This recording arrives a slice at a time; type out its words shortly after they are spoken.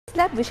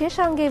Lab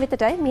විශේෂාංගයේ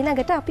වෙතටයි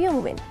මීළඟට අපි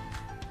යමු වෙන්නේ.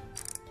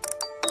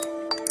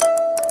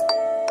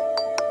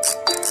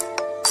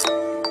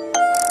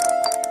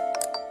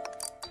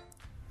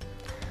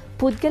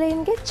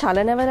 පුද්ගලයන්ගේ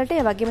චලනවලට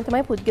ඒ වගේම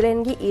තමයි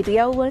පුද්ගලයන්ගේ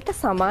ඉරියව් වලට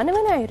සමාන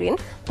වන අයුරින්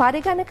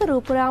පරිගණක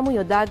රූපරාමු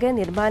යොදාගෙන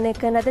නිර්මාණය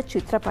කරන ලද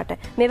චිත්‍රපට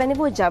මෙවැනි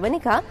වූ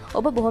ජවනිකා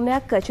ඔබ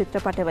බොහොමයක්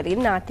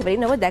චිත්‍රපටවලින්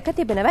නාට්‍යවලින් ඔබ දැක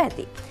තිබෙනවා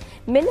ඇති.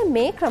 මෙන්න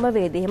මේ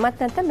ක්‍රමවේදය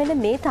එහෙමත් නැත්නම්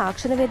මෙන්න මේ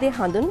තාක්ෂණ වේදය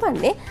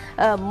හඳුන්වන්නේ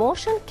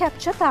motion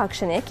capture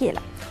තාක්ෂණය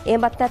කියලා.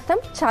 එහෙමත්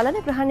නැත්නම් චලන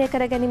ග්‍රහණය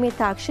කරගැනීමේ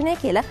තාක්ෂණය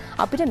කියලා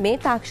අපිට මේ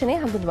තාක්ෂණය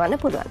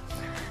හඳුන්වන්න පුළුවන්.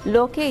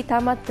 ලෝකයේ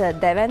ඉතාමත්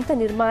දැවැන්ත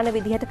නිර්මාණ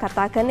විදිහට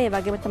කතා කරන ඒ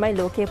වගේම තමයි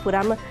ලෝකයේ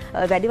පුරාම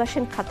වැඩි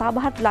වශයෙන්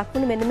කතාබහට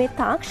ලක්වුණු මෙන්න මේ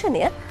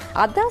තාක්ෂණය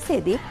අද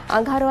දවසේදී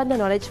අඟහරුවාදා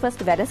knowledge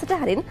first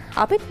වැඩසටහනින්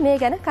අපිත් මේ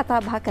ගැන කතා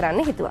බහ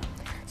කරන්න හිතුවා.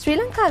 ශ්‍රී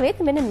ලංකාවේත්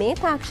මෙන්න මේ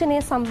තාක්ෂණය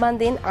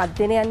සම්බන්ධයෙන්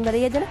අධ්‍යයනයන් වල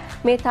යෙදෙන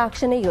මේ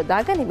තාක්ෂණය යොදා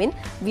ගැනීමෙන්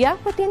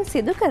ව්‍යාපෘතීන්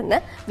සිදු කරන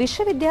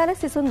විශ්වවිද්‍යාල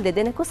සිසුන්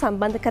දෙදෙනෙකු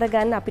සම්බන්ධ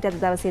කරගන්න අපිට අද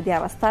දවසේදී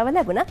අවස්ථාව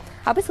ලැබුණා.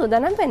 අපි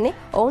සූදානම් වෙන්නේ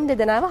ඔවුන්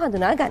දෙදෙනාව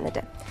හඳුනා ගන්නට.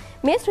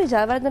 මේ ශ්‍රී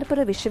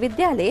ජයවර්ධනපුර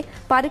විශ්වවිද්‍යාලයේ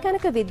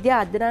පරිගණක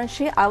විද්‍යා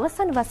අධ්‍යනාංශයේ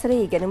අවසන්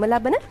වසරේ ඉගෙනුම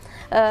ලබන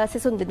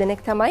සිසුන්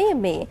දෙදෙනෙක් තමයි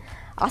මේ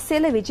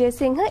අසේල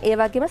විජේසිංහ ඒ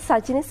වගේම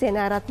සජිනි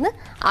සේනාරත්න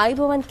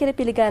ආයුබෝවන් කියලා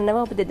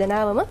පිළිගන්නවා ඔබ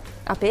දෙදෙනාවම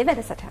අපේ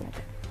වැඩසටහනට.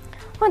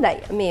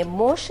 හොඳයි මේ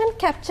motion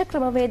capture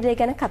ක්‍රමවේදය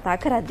ගැන කතා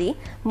කරද්දී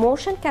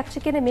motion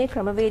capture කියන මේ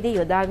ක්‍රමවේදය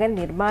යොදාගෙන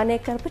නිර්මාණය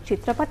කරපු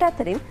චිත්‍රපට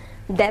අතරින්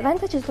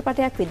දැවැන්ත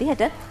චිත්‍රපටයක්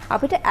විදිහට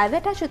අපිට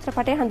ඇවටර්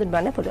චිත්‍රපටය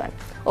හඳුන්වන්න පුළුවන්.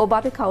 ඔබ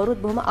අපි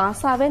කවුරුත් බොහොම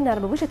ආසාවෙන්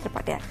නරඹපු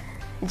චිත්‍රපටයක්.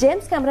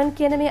 ජේම්ස් කැමරන්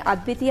කියන මේ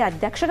අද්විතීය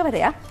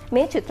අධ්‍යක්ෂකවරයා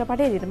මේ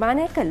චිත්‍රපටය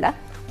නිර්මාණය කළා.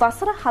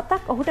 වසර 7ක්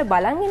ඔහුට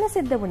බලන් ඉන්න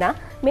සිද්ධ වුණා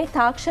මේ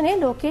තාක්ෂණයේ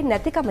ලෝකයේ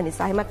නැතිකම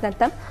නිසා. එහෙමත්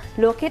නැත්නම්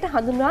ලෝකයට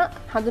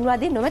හඳුන්වා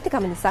දී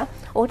නොමැතිකම නිසා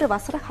ඔහුට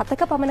වසර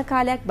 7ක පමණ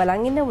කාලයක්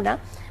බලන් ඉන්න වුණා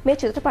මේ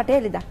චිත්‍රපටය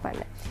එළි දක්වන්න.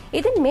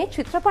 ඉතින් මේ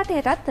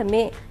චිත්‍රපටයටත්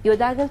මේ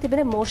යොදාගෙන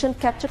තිබෙන motion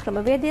capture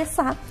ක්‍රමවේදය සහ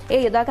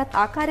ඒ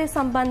යොදාගත් ආකාරය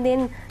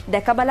සම්බන්ධයෙන්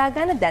දැක බලා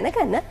ගන්න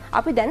දැනගන්න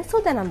අපි දැන්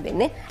සූදානම්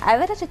වෙන්නේ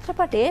ඇවටර්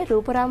චිත්‍රපටයේ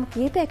රූපරාමු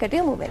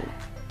කිහිපයකට යමු වෙන්න.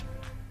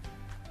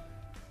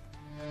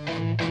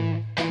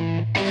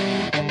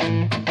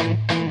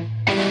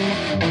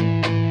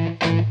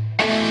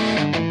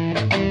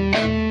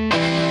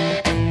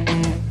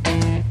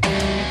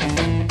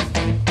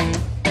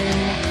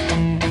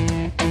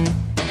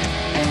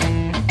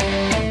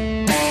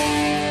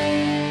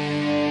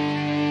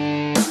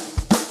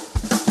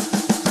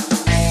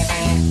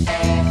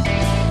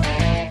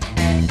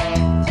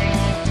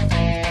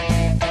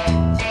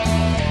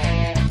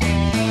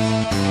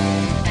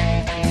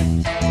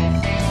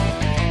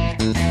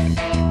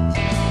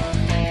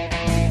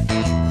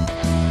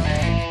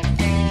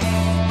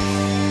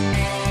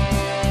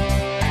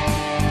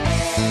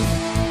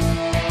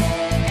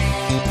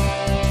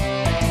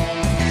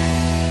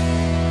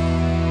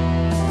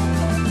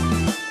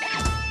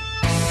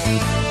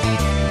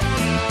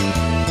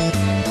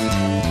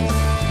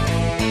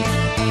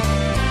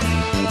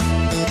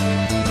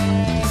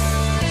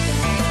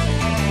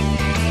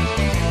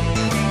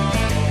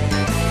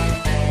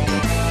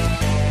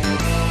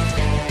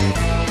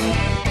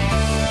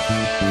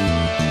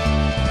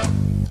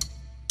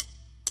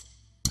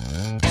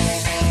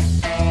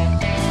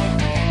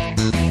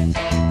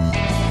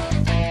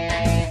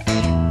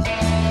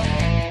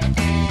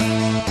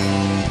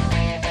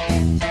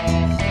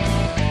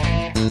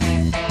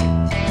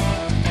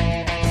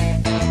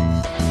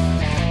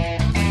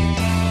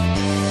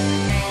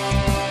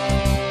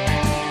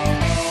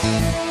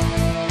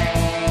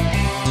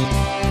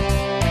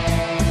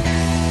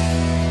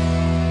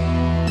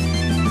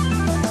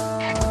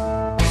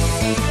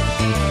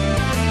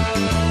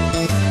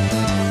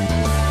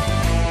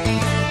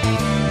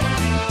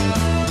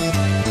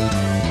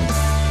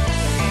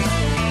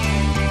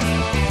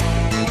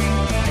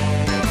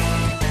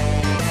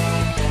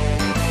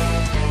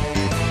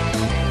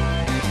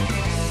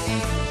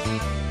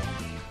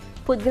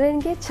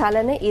 පුද්ගලයන්ගේ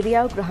චලන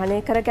ඉරියව් ග්‍රහණය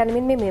කර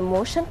ගැනීමෙන් මේ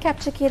motion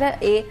capture කියලා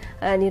ඒ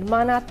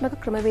නිර්මාණාත්මක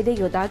ක්‍රමවේදය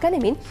යොදා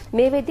ගැනීමෙන්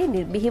මේ වෙද්දී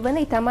නිර්බිහි වන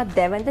ඉතාමත්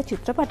දැවැන්ත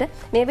චිත්‍රපට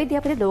මේ වෙද්දී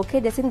අපිට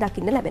ලෝකයේ දෙසින්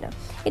දකින්න ලැබෙනවා.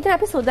 ඉතින්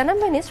අපි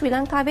සූදානම් වෙන්නේ ශ්‍රී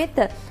ලංකාවේත්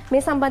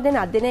මේ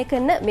සම්බන්ධයෙන් අධ්‍යයනය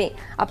කරන මේ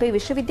අපේ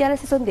විශ්වවිද්‍යාල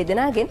සිසුන්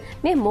දෙදෙනාගෙන්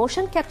මේ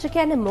motion capture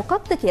කියන්නේ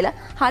මොකක්ද කියලා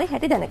හරි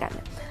හැටි දැනගන්න.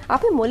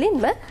 අපි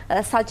මුලින්ම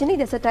සජිනි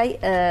දෙසටයි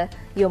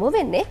යොමු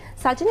වෙන්නේ.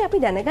 සජිනි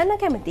අපි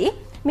දැනගන්න කැමතියි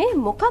මේ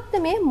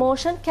මොකක්ද මේ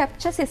motion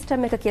capture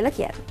system එක කියලා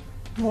කියන්නේ?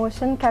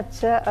 motion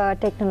capture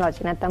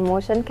technology නැත්නම්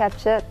motion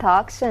capture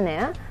තාක්ෂණය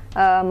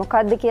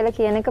මොකක්ද කියලා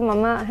කියන එක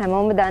මම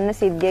හැමෝම දන්න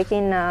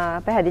සිද්ධියකින්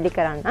පැහැදිලි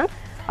කරන්නම්.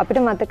 අපිට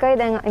මතකයි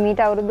දැන්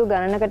මීට අවුරුදු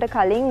ගණනකට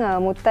කලින්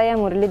මුත්තයා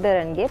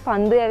මුරලිදරන්ගේ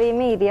පන්දු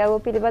යැවීමේ ඉරියව්ව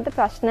පිළිබඳ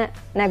ප්‍රශ්න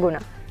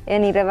නැගුණා. එය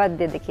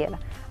නිර්වද්‍යද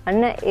කියලා.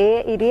 අන්න ඒ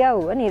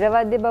ඉරියව්ව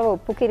නිර්වද්‍ය බව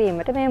ඔප්පු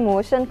කිරීමට මේ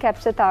motion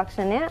capture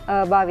තාක්ෂණය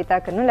භාවිතා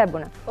කරනු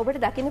ලැබුණා.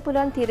 ඔබට දකින්න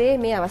පුළුවන් තිරේ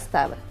මේ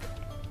අවස්ථාව.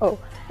 ඔව්.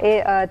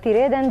 ඒ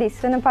තිරේ දැන්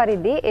දිස්වන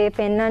පරිදි ඒ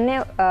පෙන්වන්නේ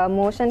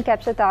motion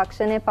capture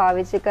තාක්ෂණය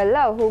පාවිච්චි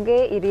කරලා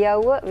ඔහුගේ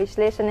ඉරියව්ව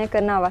විශ්ලේෂණය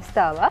කරන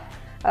අවස්ථාව.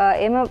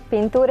 එම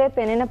පින්තූරයේ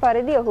පෙනෙන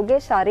පරිදි ඔහුගේ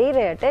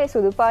ශරීරයට ඒ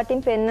සුදු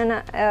පාටින් පෙන්වන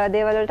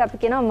දේවල් වලට අපි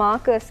කියනවා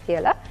මාකර්ස්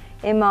කියලා.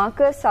 ඒ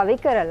මාකර්ස් සවි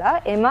කරලා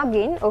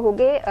එමගින්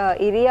ඔහුගේ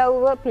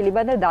ඉරියව්ව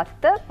පිළිබඳ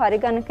දත්ත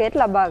පරිගණකයට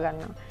ලබා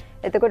ගන්නවා.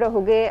 එතකොට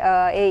ඔහුගේ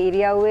ඒ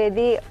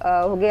ඉරියව්වේදී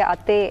ඔහුගේ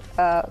අතේ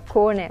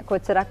කෝණය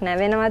කොච්චරක්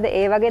නැවෙනවද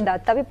ඒ වගේ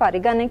දත් අපි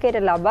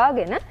පරිගණකයට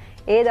ලබාගෙන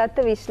ඒ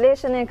දත්ත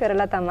විශ්ලේෂණය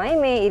කරලා තමයි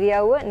මේ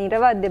ඉරියව්ව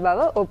නිර්වද්‍ය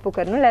බව ඔප්පු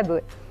කරනු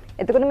ලැබුවේ.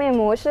 එතකොට මේ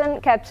මෝෂන්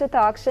කැප්චර්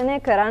තාක්ෂණය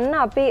කරන්න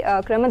අපි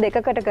ක්‍රම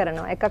දෙකකට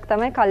කරනවා. එකක්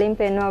තමයි කලින්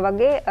පෙන්වුවා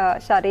වගේ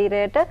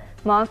ශරීරයට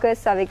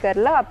මාකර්ස් සවි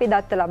කරලා අපි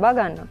දත්ත ලබා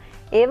ගන්නවා.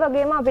 ඒ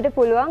වගේම අපිට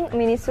පුළුවන්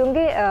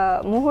මිනිස්සුන්ගේ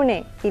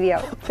මුහුණේ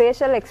ඉරියව්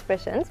facial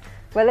expressions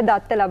වල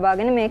දත්ත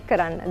ලබාගෙන මේක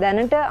කරන්න.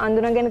 දැනට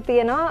අඳුනගෙන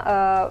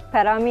තියෙනවා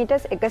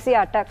පැරාමීටර්ස්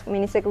 108ක්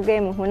මිනිසෙකුගේ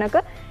මුහුණක.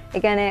 ඒ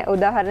කියන්නේ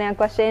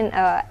උදාහරණයක් වශයෙන්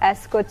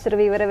ඇස් කොච්චර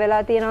විවර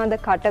වෙලා තියෙනවද,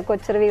 කට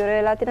කොච්චර විවර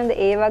වෙලා තියෙනවද,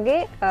 ඒ වගේ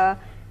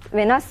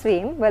වෙනස්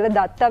වීම් වල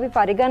දත්ත අපි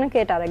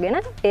පරිගණකයට අරගෙන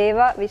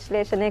ඒවා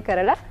විශ්ලේෂණය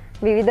කරලා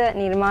විවිධ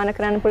නිර්මාණ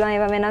කරන්න පුළුවන්,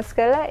 ඒවා වෙනස්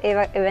කරලා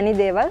එවැනි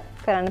දේවල්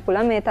කරන්න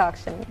පුළුවන් මේ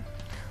තාක්ෂණය.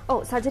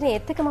 ඔව් සජනේ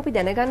ඒත් එක්කම අපි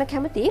දැනගන්න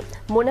කැමති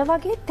මොන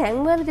වගේ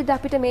තැන්වලදීද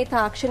අපිට මේ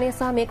තාක්ෂණය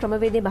සහ මේ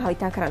ක්‍රමවේදය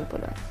භාවිතා කරන්න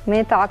පුළුවන්?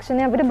 මේ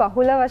තාක්ෂණය අපිට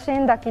බහුල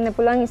වශයෙන් දකින්න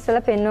පුළුවන්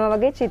ඉස්සෙල්ලා පෙන්වුවා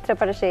වගේ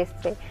චිත්‍රපට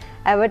ශාස්ත්‍රයේ.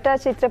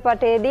 ඇවටර්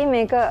චිත්‍රපටයේදී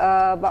මේක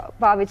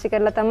පාවිච්චි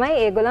කරලා තමයි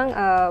ඒගොල්ලන්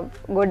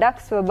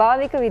ගොඩක්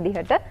ස්වභාවික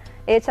විදිහට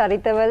ඒ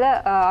චරිතවල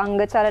අංග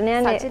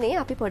චලනයන්. සජනේ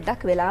අපි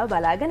පොඩ්ඩක් වෙලාව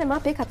බලාගෙන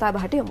අපේ කතා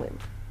බහට යමු.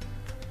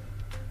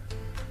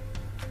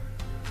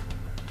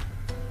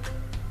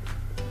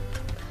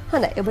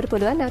 හොඳයි ඔබට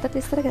පුළුවන් නැවතත්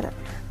විස්තර කරන්න.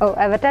 ඔව්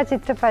ඇවටර්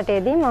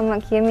චිත්‍රපටයේදී මම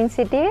කියමින්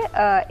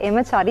සිටියේ එම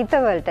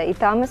චරිතවලට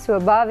ඊටාම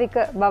ස්වභාවික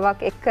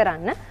බවක් එක්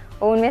කරන්න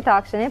ඔවුන් මේ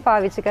තාක්ෂණය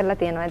පාවිච්චි කරලා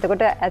තියෙනවා.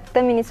 එතකොට ඇත්ත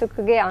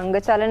මිනිසෙකුගේ අංග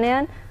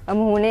චලනයන්,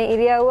 මුහුණේ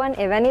ඉරියව්වන්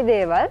එවැනි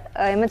දේවල්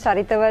එම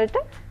චරිතවලට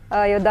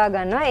යොදා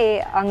ගන්නවා. ඒ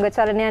අංග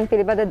චලනයන්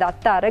පිළිබඳ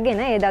දත්ත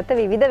අරගෙන ඒ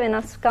දත්ත විවිධ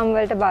වෙනස්කම්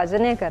වලට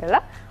භාජනය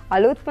කරලා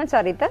අලුත්ම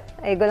චරිත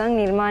ඒගොල්ලන්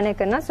නිර්මාණය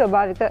කරන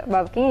ස්වභාවික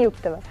බවකින්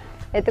යුක්තව.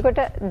 එතකොට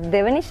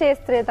දෙවනි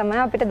ශාස්ත්‍රය තමයි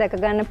අපිට දැක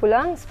ගන්න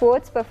පුළුවන්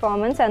ස්පෝර්ට්ස්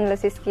පර්ෆෝමන්ස්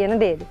ඇනලිසිස් කියන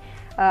දේදී.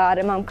 අර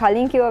මම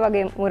කලින් කිව්වා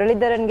වගේ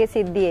මුරලිදරන්ගේ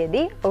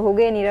සිද්ධියේදී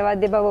ඔහුගේ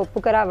නිර්වද්‍ය බව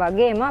ඔප්පු කරා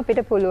වගේම අපිට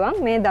පුළුවන්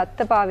මේ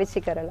දත්ත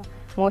පාවිච්චි කරලා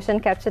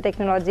motion capture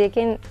technology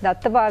එකෙන්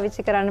දත්ත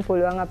පාවිච්චි කරන්න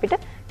පුළුවන් අපිට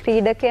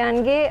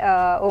ක්‍රීඩකයන්ගේ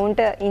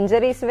ඔවුන්ට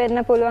ඉන්ජරිස්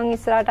වෙන්න පුළුවන්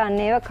ඉස්සරහට අන්න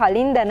ඒවා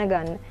කලින්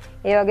දැනගන්න.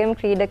 ඒ වගේම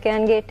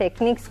ක්‍රීඩකයන්ගේ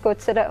ටෙක්නික්ස්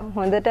කොච්චර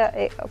හොඳට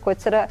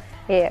කොච්චර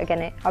ඒ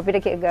කියන්නේ අපිට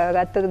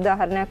ගත්ත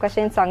උදාහරණයක්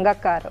වශයෙන්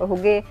සංගක්කාර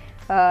ඔහුගේ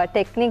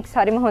ටෙක්නික්ස්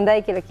හරිම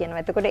හොඳයි කියලා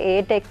කියනවා. එතකොට ඒ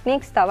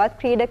ටෙක්නික්ස් තවත්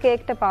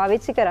ක්‍රීඩකයෙක්ට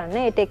පාවිච්චි කරන්න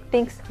ඒ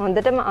ටෙක්නික්ස්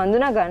හොඳටම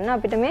අඳුනා ගන්න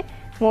අපිට මේ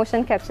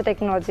motion capture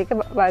technology එක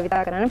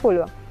භාවිතා කරන්න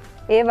පුළුවන්.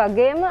 ඒ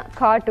වගේම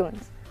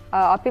කාටුන්ස්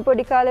අපි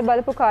පොඩි කාලේ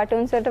බලපු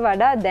කාටුන්ස් වලට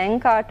වඩා දැන්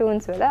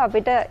කාටුන්ස් වල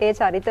අපිට ඒ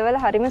චරිතවල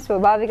හරිම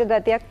ස්වභාවික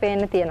ගතියක්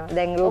පේන්න තියෙනවා.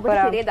 දැන්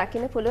රූපරාම ඔබට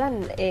දකින්න පුළුවන්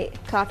ඒ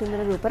කාටුන්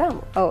වල රූපරාම.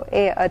 ඔව්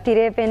ඒ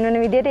තිරේ පෙන්වන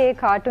විදිහට ඒ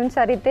කාටුන්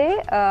චරිතේ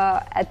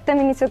ඇත්ත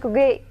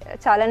මිනිසෙකුගේ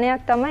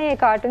චලනයක් තමයි ඒ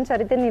කාටුන්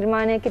චරිත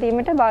නිර්මාණය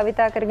කිරීමට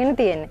භාවිතා කරගෙන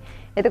තියෙන්නේ.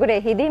 එතකොට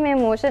එහිදී මේ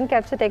motion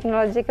capture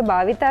technology එක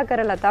භාවිතා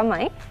කරලා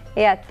තමයි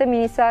ඒ ඇත්ත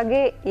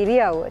මිනිසාගේ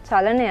ඉරියව්ව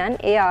චලනයන්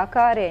ඒ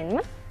ආකාරයෙන්ම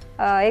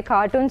ඒ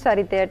කාටුන්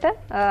චරිතයට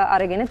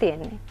අරගෙන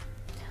තියෙන්නේ.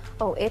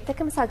 ඔව් ඒත්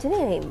එක්කම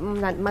සජනේ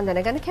මම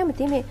දැනගන්න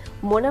කැමතියි මේ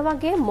මොන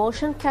වගේ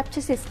motion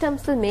capture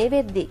systems මේ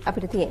වෙද්දී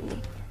අපිට තියෙන්නේ?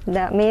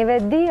 මේ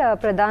වෙද්දී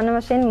ප්‍රධාන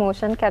වශයෙන්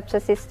motion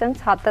capture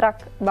systems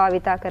 4ක්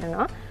භාවිතා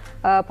කරනවා.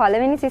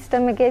 පළවෙනි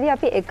සිස්ටම් එකේදී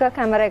අපි එක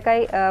කැමරා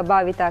එකයි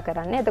භාවිතා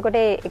කරන්නේ.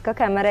 එතකොට ඒ එක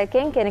කැමරා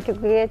එකෙන්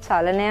කෙනෙකුගේ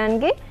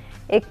චලනයන්ගේ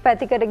එක්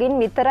පැතිකඩකින්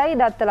විතරයි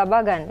දත්ත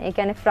ලබා ගන්න. ඒ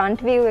කියන්නේ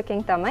ෆ්‍රන්ට් view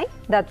එකෙන් තමයි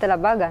දත්ත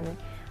ලබා ගන්න.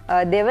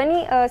 දෙවැනි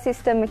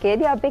සිස්ටම්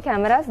එකේදී අපි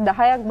කැමරාස්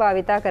 10ක්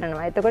භාවිතා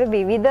කරනවා. එතකොට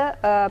විවිධ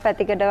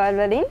පැතිකඩවල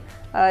වලින්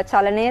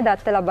චලනයේ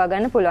දත්ත ලබා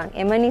ගන්න පුළුවන්.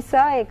 එම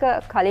නිසා ඒක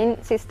කලින්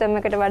සිස්ටම්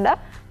එකට වඩා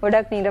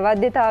ගොඩක්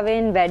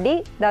නිර්වද්‍යතාවයෙන් වැඩි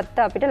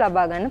දත්ත අපිට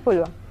ලබා ගන්න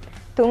පුළුවන්.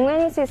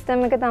 තුන්වෙනි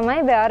සිස්ටම් එක තමයි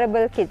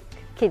wearable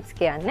kits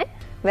කියන්නේ.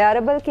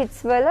 wearable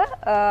kits වල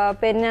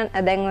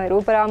දැන් ඔය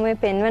රූපරාමුවේ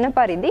පෙන්වන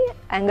පරිදි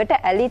ඇඟට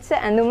ඇලිච්ච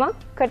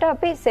ඇඳුමකට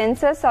අපි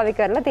sensors අවි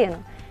කරලා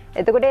තියෙනවා.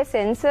 එතකොට ඒ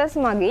sensors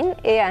මගින්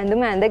ඒ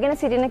ඇඳුම ඇඳගෙන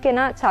සිටින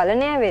කෙනා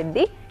චලනය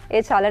වෙද්දී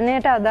ඒ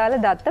චලනයට අදාළ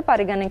දත්ත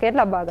පරිගණකයට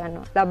ලබා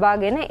ගන්නවා.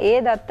 ලබාගෙන ඒ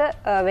දත්ත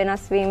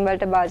වෙනස් වීම්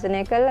වලට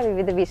භාජනය කරලා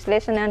විවිධ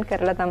විශ්ලේෂණයන්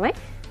කරලා තමයි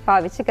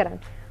පාවිච්චි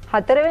කරන්නේ.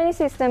 හතරවෙනි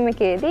සිස්ටම්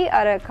එකේදී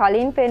අර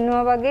කලින්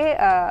පෙන්වුවා වගේ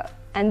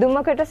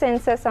ඇඳුමකට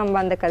sensor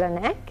සම්බන්ධ කරලා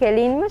නැහැ.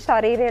 කෙලින්ම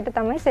ශරීරයට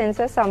තමයි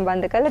sensor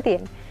සම්බන්ධ කරලා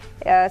තියෙන්නේ.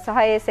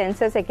 සහ ඒ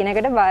sensors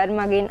එකිනෙකට වයර්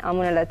මගින්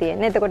අමුණලා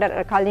තියෙන්නේ. එතකොට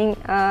කලින්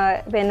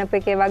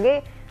පෙන්වපු එකේ වගේ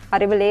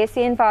හරිම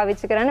ලේසියෙන්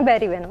පාවිච්චි කරන්න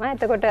බැරි වෙනවා.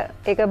 එතකොට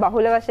ඒක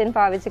බහුල වශයෙන්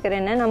පාවිච්චි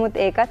කරන්නේ නැහැ. නමුත්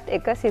ඒකත්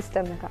එක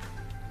සිස්ටම් එකක්.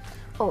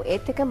 ඔව්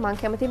ඒත් එක මම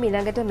කැමතියි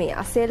ඊළඟට මේ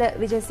අසේල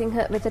විජේසිංහ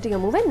වෙතට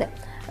යමු වෙන්න.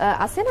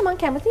 අසේල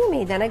මම කැමතියි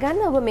මේ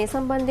දැනගන්න ඔබ මේ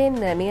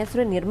සම්බන්ධයෙන් මේ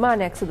අසුර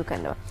නිර්මාණයක් සිදු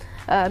කරනවා.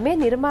 මේ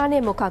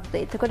නිර්මාණය මොකක්ද?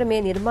 එතකොට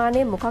මේ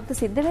නිර්මාණය මොකක්ද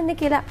සිද්ධ වෙන්නේ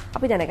කියලා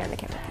අපි දැනගන්න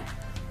කැමතියි.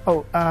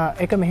 ඔව්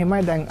ඒක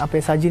මෙහෙමයි. දැන්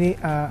අපේ සජිනි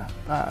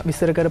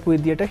විස්තර කරපු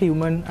විදියට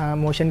human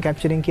motion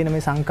capturing කියන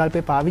මේ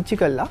සංකල්පය පාවිච්චි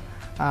කළා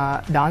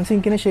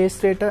ඩාන්සින් කියන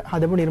ශාස්ත්‍රයට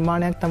හදපු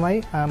නිර්මාණයක්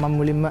තමයි මම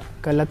මුලින්ම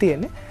කරලා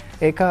තියෙන්නේ.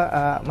 ඒක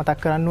මතක්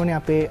කරන්න ඕනේ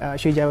අපේ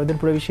ශ්‍රී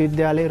ජයවර්ධනපුර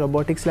විශ්වවිද්‍යාලයේ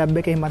robotics lab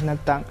එකේ එහෙමත්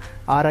නැත්නම්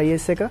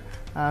RIS එක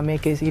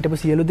මේකේ හිටපු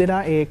සියලු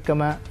දෙනා ඒ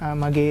එක්කම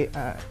මගේ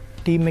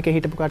ටීම් එකේ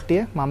හිටපු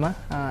කට්ටිය මම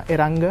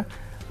එරංග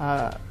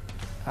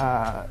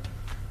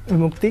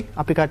විමුක්ති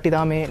අපි කට්ටිය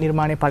තමයි මේ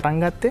නිර්මාණය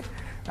පටන් ගත්තේ.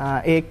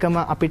 ඒකම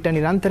අපිට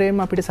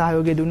නිරන්තරයෙන්ම අපිට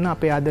සහයෝගය දුන්න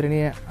අපේ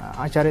ආදරණීය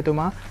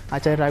ආචාර්යතුමා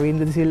ආචාර්ය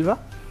රවීන්ද්‍ර සිල්වා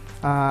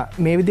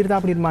මේ විදිහට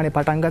අපි නිර්මාණය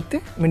පටන්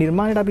ගත්තේ. මේ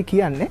නිර්මාණයට අපි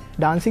කියන්නේ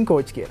ඩාන්සින්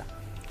කෝච් කියලා.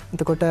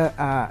 එතකොට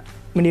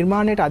මේ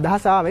නිර්මාණයට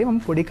අදහස ආවේ මම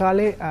පොඩි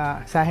කාලේ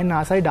සෑහෙන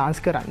ආසයි ඩාන්ස්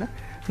කරන්න.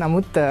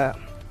 නමුත්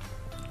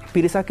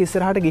පිරිසක්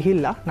ඉස්සරහට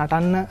ගිහිල්ලා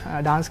නටන්න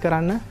ඩාන්ස්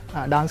කරන්න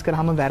ඩාන්ස්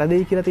කරාම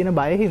වැරදියි කියලා තියෙන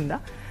බය හින්දා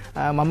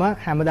මම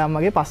හැමදාම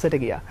වගේ පස්සට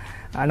ගියා.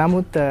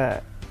 නමුත්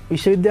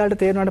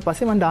විශ්වවිද්‍යාලයට තේරුණාට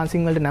පස්සේ මම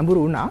ඩාන්සින් වලට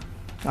නැඹුරු වුණා.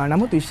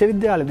 නමුත්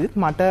විශ්වවිද්‍යාලෙදිත්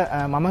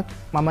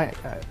මම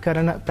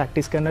කරන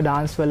ප්‍රැක්ටිස් කරන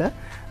ඩාන්ස් වල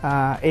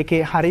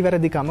ඒකේ හරි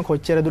වැරදිකම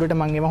කොච්චර දුරට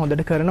මම ඒවා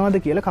හොඳට කරනවද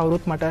කියලා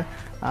කවුරුත් මට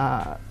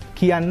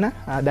කියන්න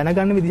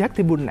දැනගන්න විදිහක්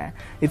තිබුණේ නැහැ.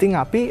 ඉතින්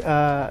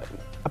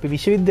අපි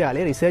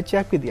විශ්වවිද්‍යාලයේ රිසර්ච්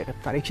එකක් විදියට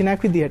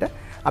පරීක්ෂණයක් විදියට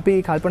අපි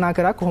කල්පනා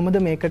කරා කොහොමද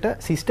මේකට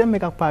සිස්ටම්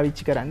එකක්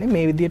පාවිච්චි කරන්නේ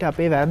මේ විදියට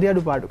අපේ වැරදි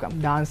අඩුපාඩුකම්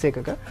ඩාන්ස්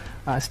එකක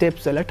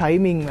ස්ටෙප්ස් වල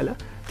ටයිමිංగ్ වල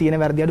තියෙන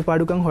වැරදි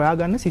අඩුපාඩුකම්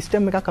හොයාගන්න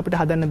සිස්ටම් එකක් අපිට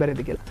හදන්න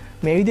බැරිද කියලා.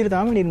 මේ විදියට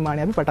තමයි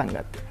නිර්මාණය අපි පටන්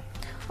ගත්තේ.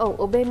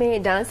 ඔබේ මේ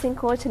ඩාන්සින්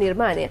කෝච්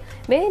නිර්මාණය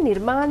මේ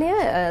නිර්මාණය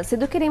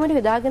සිදු කිරීමට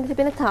යොදාගෙන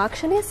තිබෙන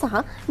තාක්ෂණය සහ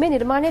මේ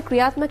නිර්මාණය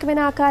ක්‍රියාත්මක වෙන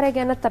ආකාරය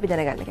ගැනත් අපි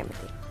දැනගන්න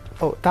කැමතියි.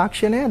 ඔව්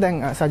තාක්ෂණය දැන්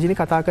සජිනි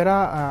කතා කරා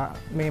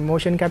මේ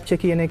motion capture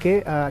කියන එකේ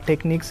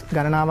ටෙක්නික්ස්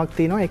ගණනාවක්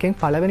තියෙනවා. එකෙන්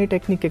පළවෙනි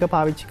ටෙක්නික් එක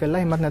පාවිච්චි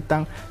කරලා එහෙමත්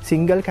නැත්නම්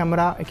සිංගල්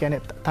කැමරා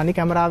කියන්නේ තනි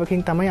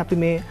කැමරාවකින් තමයි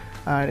අපි මේ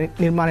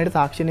නිර්මාණයට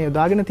තාක්ෂණය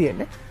යොදාගෙන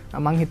තියෙන්නේ.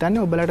 මම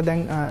හිතන්නේ ඔයාලට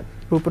දැන්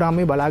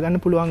රූපරාමයේ බලා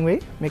ගන්න පුළුවන් වෙයි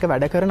මේක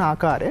වැඩ කරන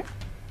ආකාරය.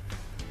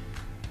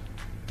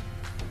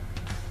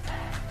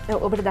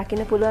 ඔබට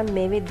දකින්න පුළුවන්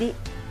මේ වෙද්දි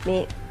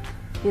මේ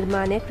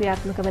නිර්මාණය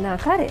ක්‍රියාත්මක වන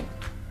ආකාරය.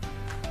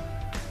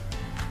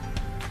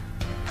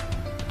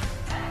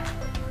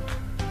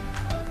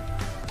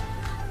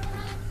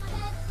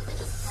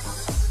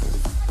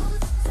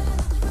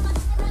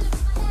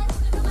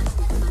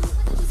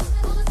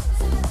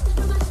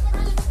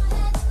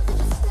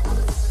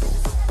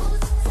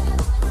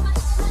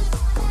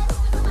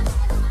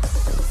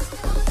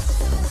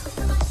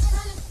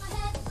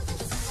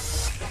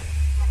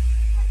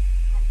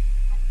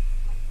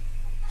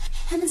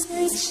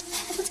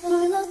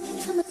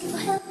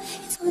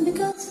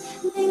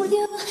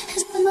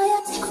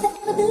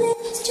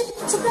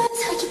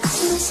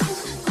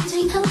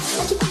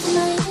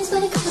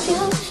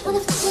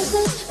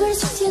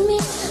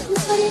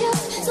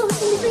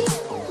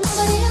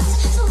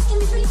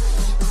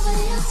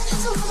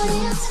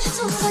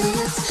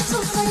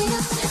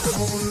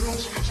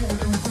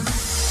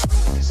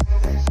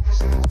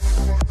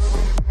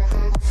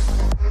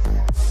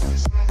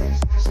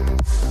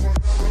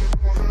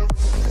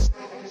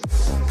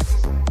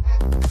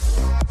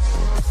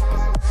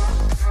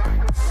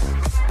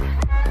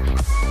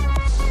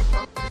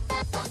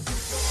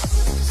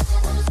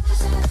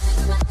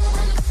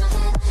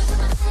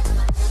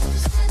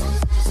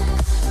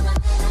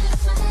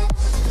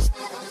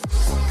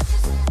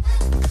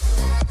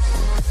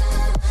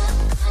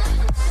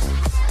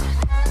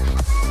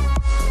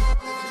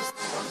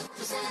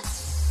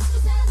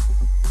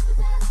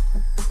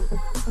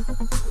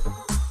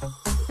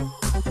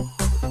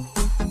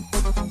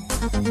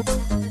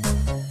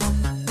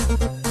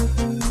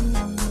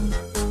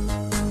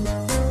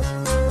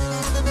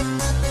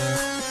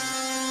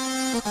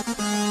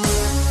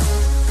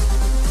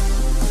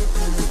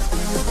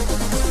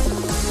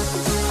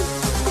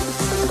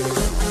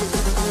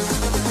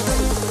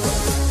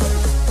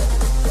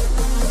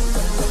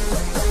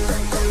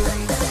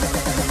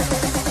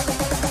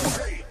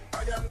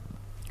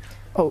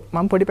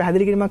 මම පොඩි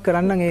පැහැදිලි කිරීමක්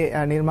කරන්නම්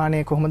ඒ නිර්මාණය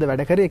කොහොමද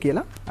වැඩ කරේ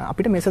කියලා.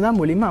 අපිට මේ සඳහා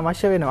මුලින්ම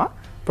අවශ්‍ය වෙනවා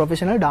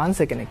ප්‍රොෆෙෂනල්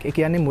ඩාන්සර් කෙනෙක්. ඒ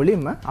කියන්නේ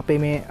මුලින්ම අපේ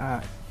මේ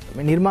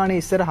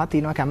නිර්මාණයේ ඉස්සරහා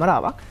තියෙනවා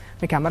කැමරාවක්.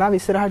 මේ කැමරාව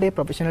ඉස්සරහට ඒ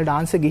ප්‍රොෆෙෂනල්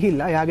ඩාන්සර්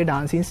ගිහිල්ලා එයාගේ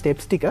ඩාන්සින්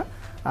ස්ටෙප්ස් ටික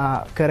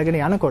කරගෙන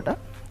යනකොට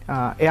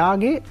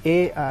එයාගේ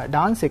ඒ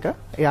ඩාන්ස් එක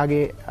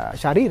එයාගේ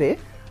ශරීරයේ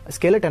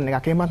ස්කෙලටන්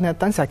එකක් එහෙමත්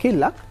නැත්නම්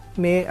සැකිල්ලක්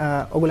මේ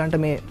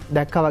ඔයගලන්ට මේ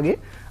දැක්කා වගේ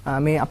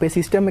මේ අපේ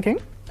සිස්ටම්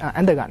එකෙන්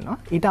ඇඳ ගන්නවා.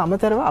 ඊට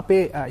අමතරව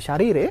අපේ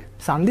ශරීරයේ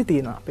සංදි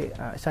තියෙනවා. අපේ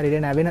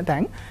ශරීරයේ නැවෙන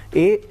තැන්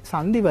ඒ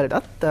සංදි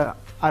වලටත්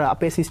අර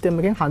අපේ සිස්ටම්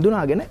එකෙන්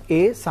හඳුනාගෙන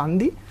ඒ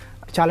සංදි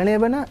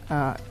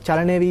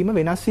චලනය වීම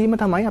වෙනස් වීම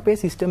තමයි අපේ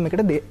සිස්ටම්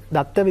එකට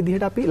දත්ත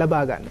විදිහට අපි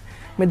ලබා ගන්න.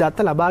 මේ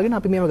දත්ත ලබාගෙන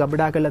අපි මේව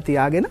ගබඩා කරලා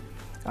තියාගෙන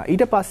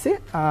ඊට පස්සේ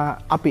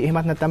අපි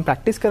එහෙමත් නැත්නම්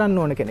ප්‍රැක්ටිස් කරන්න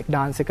ඕන කෙනෙක්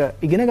ඩාන්ස් එක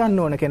ඉගෙන ගන්න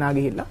ඕන කෙනා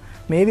ගිහිල්ලා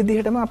මේ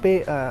විදිහටම අපේ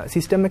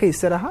සිස්ටම් එක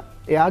ඉස්සරහා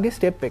එයාගේ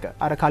ස්ටෙප් එක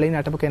අර කලින්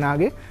අටපු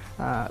කෙනාගේ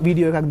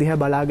වීඩියෝ එකක් දිහා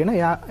බලාගෙන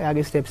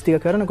එයාගේ ස්ටෙප්ස්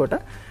ටික කරනකොට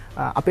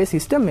අපේ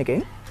සිස්ටම්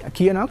එකෙන්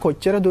කියනවා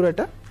කොච්චර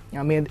දුරට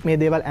මේ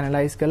දේවල්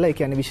ඇනලයිස් කරලා ඒ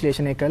කියන්නේ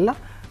විශ්ලේෂණය කරලා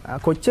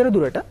කොච්චර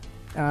දුරට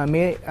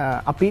මේ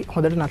අපි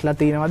හොඳට නටලා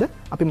තියෙනවද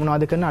අපි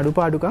මොනවද කරන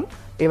අඩුපාඩුකම්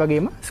ඒ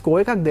වගේම ස්කෝර්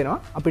එකක් දෙනවා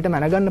අපිට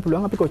මැනගන්න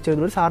පුළුවන් අපි කොච්චර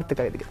දුරට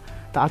සාර්ථකයිද කියලා.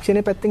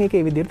 තාක්ෂණයේ පැත්තෙන් ඒක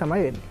ඒ විදිහට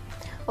තමයි වෙන්නේ.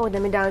 ඔව්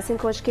දැන් මේ ඩාන්සින්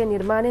කෝච් කියන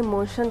නිර්මාණය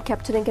මොෂන්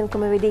කැප්චරින් කියන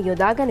ක්‍රම විදිහේ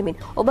යොදා ගනිමින්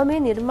ඔබ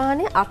මේ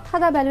නිර්මාණය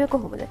අත්හදා බැලුවේ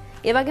කොහොමද?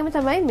 ඒ වගේම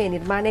තමයි මේ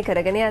නිර්මාණය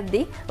කරගෙන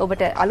යද්දී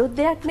ඔබට අලුත්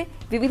දෙයක්නේ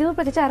විවිධ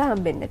ප්‍රතිචාර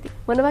හම්බෙන්නේ නැති.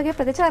 මොන වගේ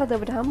ප්‍රතිචාරද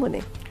ඔබට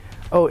හම්බුනේ?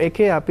 ඔව්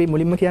ඒකේ අපි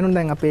මුලින්ම කියනවා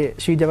දැන් අපේ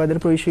ශ්‍රී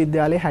ජයවර්ධනපුර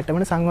විශ්වවිද්‍යාලයේ 60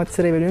 වන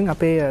සංවත්සරය වෙනුවෙන්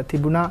අපේ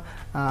තිබුණා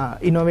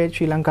ඉනෝවේට්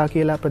ශ්‍රී ලංකා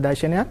කියලා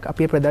ප්‍රදර්ශනයක්.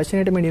 අපි ඒ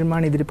ප්‍රදර්ශනයේට මේ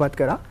නිර්මාණ ඉදිරිපත්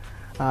කරා.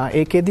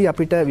 ඒකෙදී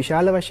අපිට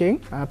විශාල වශයෙන්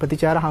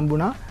ප්‍රතිචාර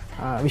හම්බුණා.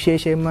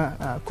 විශේෂයෙන්ම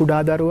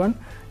කුඩා දරුවන්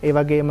ඒ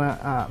වගේම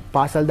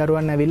පාසල්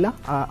දරුවන් ඇවිල්ලා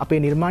අපේ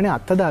නිර්මාණය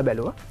අත්හදා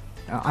බැලුවා.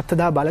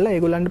 අත්හදා බලලා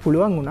ඒගොල්ලන්ට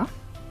පුළුවන් වුණා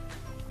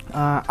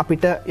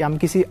අපිට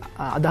යම්කිසි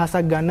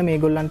අදහසක් ගන්න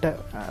මේගොල්ලන්ට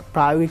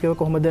ප්‍රායෝගිකව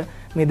කොහොමද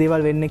මේ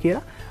දේවල් වෙන්නේ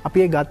කියලා.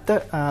 අපි ඒ ගත්ත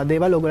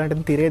දේවල්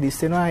ඔයගොල්ලන්ට තිරේ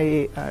දිස් වෙනවා.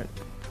 ඒ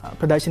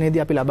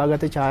ප්‍රදර්ශනයේදී අපි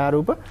ලබාගත්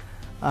ඡායාරූප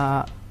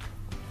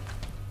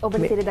ඔබ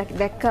තිරේ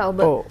දැක්කා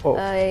ඔබ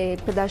ඒ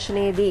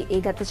ප්‍රදර්ශනයේදී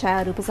ඒ ගත්ත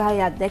ඡායාරූප සහ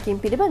ඒ අත්දැකීම්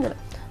පිළිබඳව.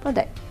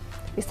 හොඳයි.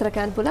 විස්තර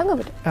කරන්න පුළුවන්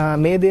ඔබට?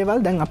 මේ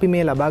දේවල් දැන් අපි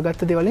මේ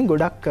ලබාගත් දේවල් වලින්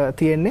ගොඩක්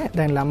තියෙන්නේ.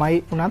 දැන්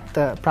ළමයි උනත්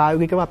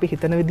ප්‍රායෝගිකව අපි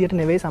හිතන විදිහට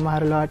නෙවෙයි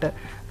සමහර වෙලාවට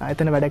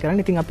එතන වැඩ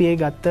කරන්නේ. ඉතින් අපි ඒ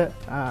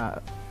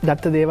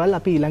ගත්ත දේවල්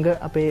අපි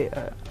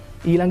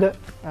ඊළඟ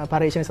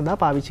පරීක්ෂණ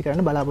සඳහා පාවිච්චි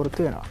කරන්න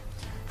බලාපොරොත්තු වෙනවා.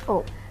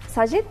 ඔව්.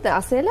 සජිත්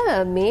අසේල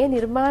මේ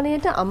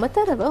නිර්මාණයට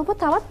අමතරව ඔබ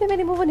තවත්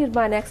මෙවැනි මොව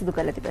නිර්මාණයක් සිදු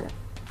කරලා තිබෙනවා.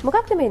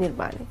 මොකක්ද මේ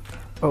නිර්මාණය?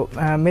 ඔව්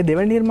මේ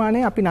දෙවන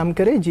නිර්මාණය අපි නම්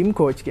කරේ ජිම්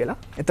කෝච් කියලා.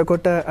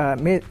 එතකොට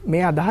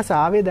මේ අදහස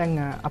ආවේ දැන්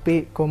අපි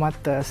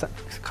කොහොමත්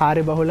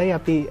කාර්යබහුලයි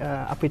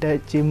අපිට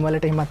ජිම්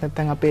වලට එහෙමත්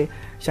නැත්නම් අපේ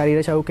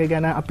ශරීර ශෞඛ්‍යය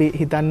ගැන අපි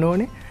හිතන්න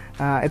ඕනේ.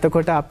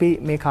 එතකොට අපි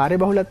මේ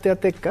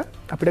කාර්යබහුලත්වයත් එක්ක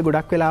අපිට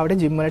ගොඩක්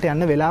වෙලාවට ජිම් වලට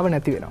යන්න වෙලාව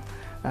නැති වෙනවා.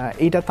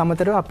 ඊටත්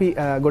අමතරව අපි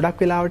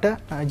ගොඩක් වෙලාවට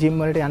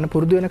ජිම් වලට යන්න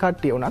පුරුදු වෙන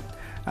කට්ටිය වුණත්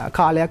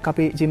කාලයක්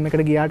අපි ජිම්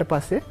එකට ගියාට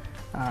පස්සේ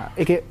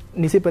ඒකේ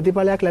නිසි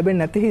ප්‍රතිඵලයක්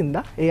ලැබෙන්නේ නැති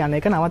හින්දා ඒ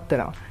අනේක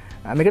නවත්තනවා.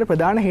 මේකට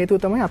ප්‍රධාන හේතුව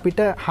තමයි අපිට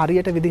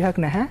හරියට විදිහක්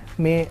නැහැ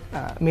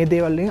මේ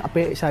දේවල් වලින්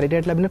අපේ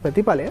ශරීරයට ලැබෙන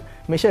ප්‍රතිඵලය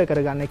මෙෂර්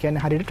කරගන්න. ඒ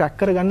කියන්නේ හරියට ට්‍රැක්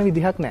කරගන්න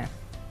විදිහක් නැහැ.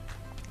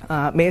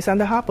 මේ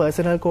සඳහා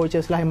පර්සනල්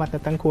කෝචස්ලා එහෙමත්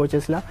නැත්නම්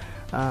කෝචස්ලා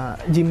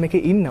ජිම්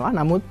එකේ ඉන්නවා.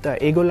 නමුත්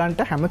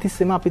ඒගොල්ලන්ට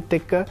හැමතිස්සෙම අපිත්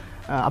එක්ක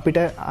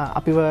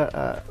අපිව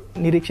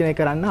නිරීක්ෂණය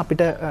කරන්න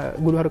අපිට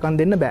ගුරුහරුකම්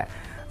දෙන්න බෑ.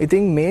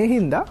 ඉතින් මේ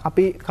හින්දා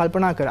අපි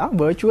කල්පනා කරා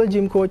virtual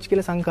gym coach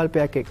කියලා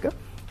සංකල්පයක් එක්ක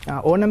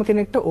ඕනම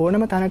කෙනෙක්ට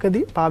ඕනම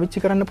තැනකදී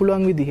පාවිච්චි කරන්න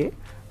පුළුවන් විදිහේ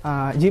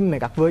ජිම්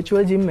එකක්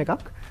virtual gym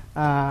එකක්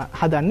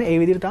හදන්න ඒ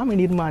විදිහට තමයි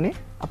නිර්මාණය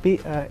අපි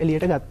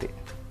එළියට ගත්තේ.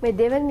 මේ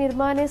දෙවන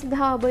නිර්මාණය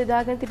සඳහා ඔබ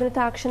යොදාගෙන තිබෙන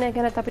තාක්ෂණය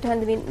ගැන අපිට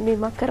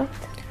හැඳින්වීමක්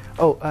කරොත්.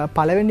 ඔව්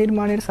පළවෙනි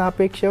නිර්මාණයට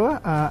සාපේක්ෂව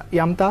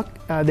යම්තාක්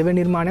දෙවන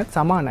නිර්මාණයත්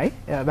සමානයි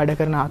වැඩ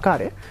කරන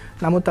ආකාරය.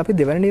 නමුත් අපි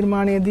දෙවන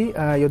නිර්මාණයේදී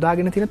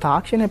යොදාගෙන තියෙන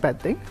තාක්ෂණය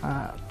පැත්තෙන්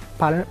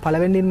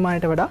පළවෙනි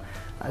නිර්මාණයට වඩා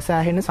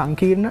සෑහෙන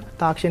සංකීර්ණ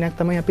තාක්ෂණයක්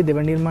තමයි අපි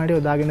දෙවන නිර්මාණයට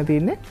යොදාගෙන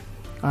තියෙන්නේ.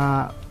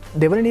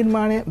 දෙවන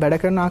නිර්මාණය වැඩ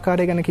කරන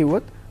ආකාරය ගැන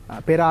කිව්වොත්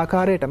පෙර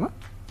ආකාරයටම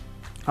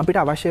අපිට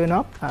අවශ්‍ය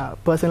වෙනවා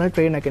පර්සනල්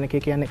ට්‍රේනර් කෙනෙක්.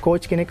 ඒ කියන්නේ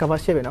කෝච් කෙනෙක්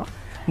අවශ්‍ය වෙනවා.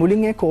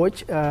 මුලින් ඒ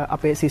කෝච්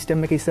අපේ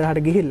සිස්ටම් එක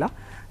ඉස්සරහට ගිහිල්ලා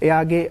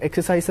එයාගේ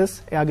එක්සර්සයිසස්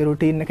එයාගේ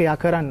රුටීන් එක එයා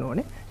කරන්න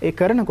ඕනේ. ඒ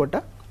කරනකොට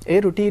ඒ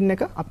රුටීන්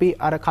එක අපි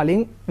අර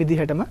කලින්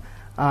විදිහටම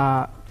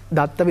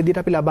දත්ත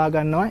විදිහට අපි ලබා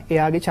ගන්නවා.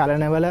 එයාගේ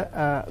චලනවල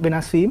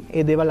වෙනස් වීම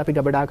ඒ දේවල් අපි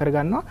ගබඩා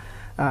කරගන්නවා.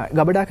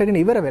 ගබඩා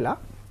කරගෙන ඉවර වෙලා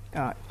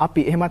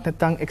අපි එහෙමත්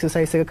නැත්නම්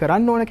එක්සර්සයිස් එක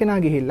කරන්න ඕන කෙනා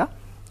ගිහිල්ලා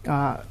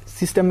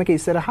සිස්ටම් එක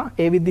ඉස්සරහා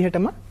ඒ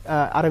විදිහටම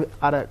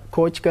අර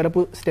කෝච්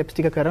කරපු ස්ටෙප්ස්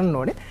ටික කරන්න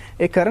ඕනේ.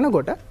 ඒ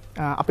කරනකොට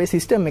අපේ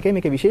සිස්ටම් එකේ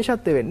මේකේ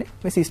විශේෂත්වය වෙන්නේ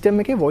මේ සිස්ටම්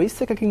එකේ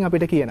වොයිස් එකකින්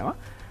අපිට කියනවා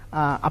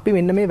අපි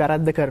මෙන්න මේ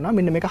වැරද්ද කරනවා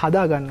මෙන්න මේක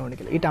හදා ගන්න ඕනේ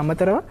කියලා. ඊට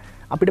අමතරව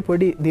අපිට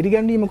පොඩි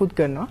දිරිගැන්වීමකුත්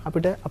කරනවා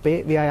අපිට අපේ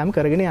ව්‍යායාම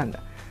කරගෙන යන්න.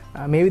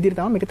 මේ විදිහට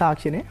තමයි මේක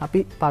තාක්ෂණය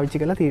අපි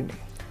පාවිච්චි කරලා තියෙන්නේ.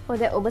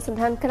 හොඳයි ඔබ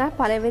සඳහන් කළා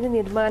පළවෙනි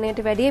නිර්මාණයට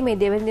වැඩිය මේ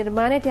දෙවෙනි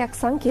නිර්මාණයට යක්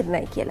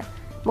සංකීර්ණයි කියලා.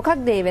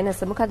 මොකක්ද ඒ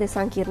වෙනස? මොකක්ද ඒ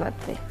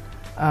සංකීර්ණත්වය?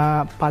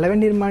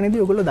 පළවෙනි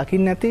නිර්මාණයේදී ඔයගොල්ලෝ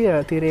දකින්න නැති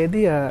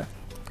තිරේදී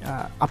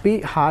අපි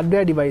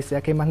හાર્ඩ්වෙයාර් ඩිවයිස්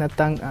එකක් එහෙම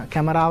නැත්නම්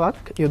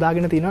කැමරාවක්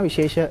යොදාගෙන තියෙනවා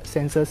විශේෂ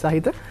සෙන්සර්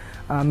සහිත.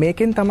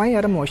 මේකෙන් තමයි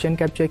අර මොෂන්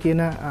කැප්චර්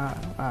කියන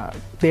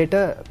දේට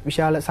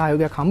විශාල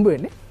සහයෝගයක් හම්බ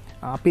වෙන්නේ.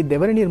 අපි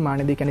දෙවන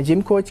නිර්මාණයේදී කියන්නේ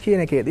ජිම් කෝච්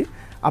කියන එකේදී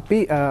අපි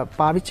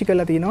පාවිච්චි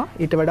කරලා තිනවා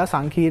ඊට වඩා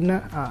සංකීර්ණ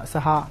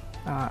සහ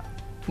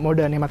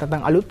මොඩර්න් එහෙම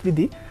නැත්නම් අලුත්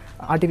විදි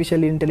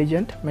artificial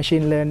intelligent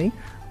machine learning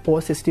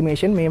post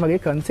estimation මේ වගේ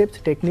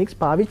concepts techniques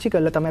පාවිච්චි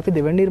කරලා තමයි අපි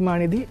දෙවන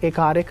නිර්මාණයේදී ඒ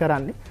කාර්යය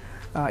කරන්නේ.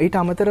 ඊට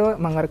අමතරව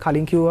මම අර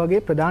කලින් කිව්වා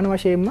වගේ ප්‍රධාන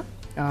වශයෙන්ම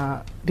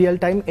real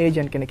time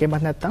agent කෙනෙක් එහෙම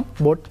නැත්නම්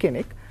bot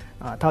කෙනෙක්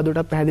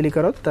තවදුරටත් පැහැදිලි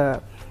කරොත්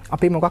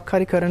අපි මොකක්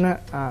හරි කරන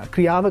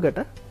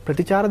ක්‍රියාවකට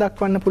ප්‍රතිචාර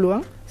දක්වන්න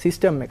පුළුවන්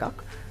සිස්ටම් එකක්.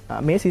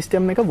 මේ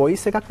සිස්ටම් එක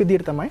වොයිස් එකක්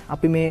විදිහට තමයි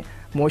අපි මේ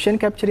motion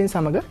capturing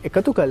සමග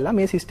එකතු කරලා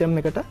මේ සිස්ටම්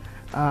එකට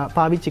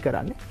පාවිච්චි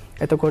කරන්නේ.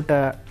 එතකොට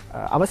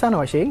අවසාන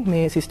වශයෙන්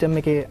මේ සිස්ටම්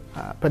එකේ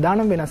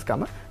ප්‍රධානම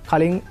වෙනස්කම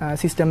කලින්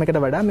සිස්ටම් එකට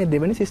වඩා මේ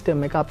දෙවෙනි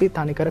සිස්ටම් එක අපි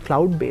තනිකර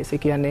cloud base.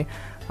 ඒ කියන්නේ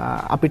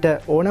අපිට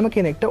ඕනම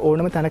කෙනෙක්ට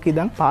ඕනම තැනක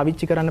ඉඳන්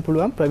පාවිච්චි කරන්න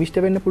පුළුවන්, ප්‍රවිෂ්ඨ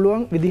වෙන්න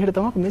පුළුවන් විදිහට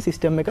තමයි මේ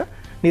සිස්ටම් එක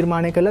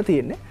නිර්මාණය කරලා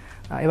තියෙන්නේ.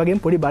 ඒ වගේම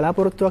පොඩි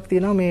බලාපොරොත්තුවක්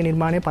තියෙනවා මේ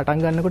නිර්මාණය පටන්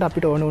ගන්නකොට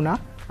අපිට ඕන වුණා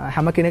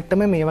හැම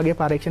කෙනෙක්ටම මේ වගේ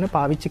පරීක්ෂණ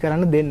පාවිච්චි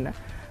කරන්න දෙන්න.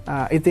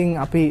 ඉතින්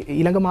අපි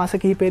ඊළඟ මාස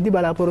කිහිපෙදී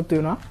බලාපොරොත්තු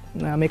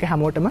වෙනවා මේක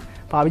හැමෝටම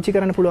පාවිච්චි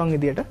කරන්න පුළුවන්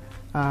විදියට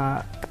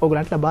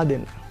ඕගලන්ට ලබා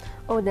දෙන්න.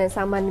 ඔව් දැන්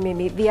සාමාන්‍ය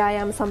මේ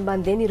ව්‍යායාම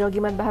සම්බන්ධයෙන්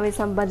නිරෝගීමත් භාවය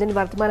සම්බන්ධයෙන්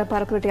වර්තමාන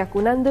පරපුර ටිකක්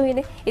උනන්දු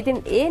වෙන්නේ. ඉතින්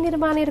ඒ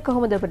නිර්මාණයට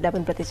කොහොමද අපිට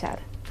ලැබෙන ප්‍රතිචාර?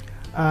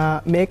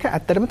 මේක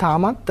ඇත්තටම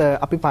තාමත්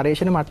අපි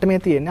පරීක්ෂණ මට්ටමේ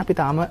තියෙන්නේ. අපි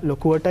තාම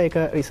ලොකුවට ඒක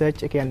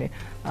රිසර්ච් කියන්නේ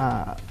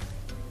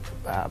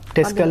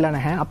ටෙස්ට් කරලා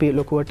නැහැ. අපි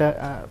ලොකුවට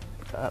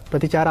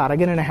ප්‍රතිචාර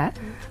අරගෙන නැහැ.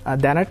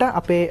 දැනට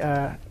අපේ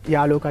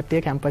යාළුවෝ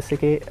කට්ටිය කැම්පස්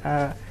එකේ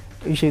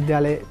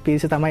විශ්වවිද්‍යාලයේ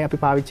පිරිස තමයි අපි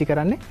පාවිච්චි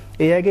කරන්නේ.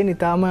 ඒ අයගෙන්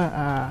ඉතාලම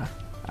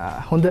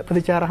හොඳ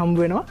ප්‍රතිචාර හම්බ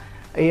වෙනවා.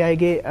 ඒ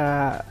අයගේ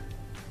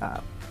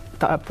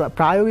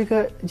ප්‍රායෝගික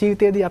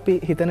ජීවිතයේදී අපි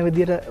හිතන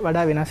විදිහට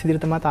වඩා වෙනස්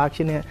විදිහට තමයි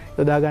තාක්ෂණය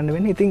යොදා ගන්න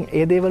වෙන්නේ. ඉතින්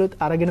ඒ දේවලුත්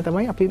අරගෙන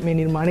තමයි අපි මේ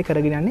නිර්මාණය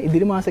කරගෙන යන්නේ.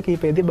 ඉදිරි මාස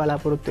කිහිපෙදී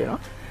බලාපොරොත්තු වෙනවා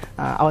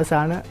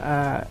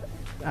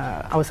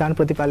අවසාන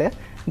ප්‍රතිඵලය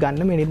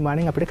ගන්න මේ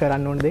නිර්මාණයෙන් අපිට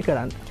කරන්න ඕන දේ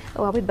කරන්න.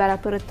 ඔව් අපි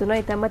බලාපොරොත්තු වෙනවා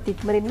ඊටමත්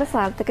ඉක්මනින්ම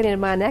සාර්ථක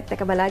නිර්මාණයක්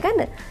දැක බලා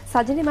ගන්න.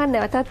 සජනි මම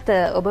නැවතත්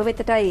ඔබ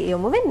වෙතටයි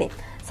යොමු වෙන්නේ.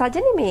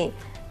 සජනි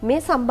මේ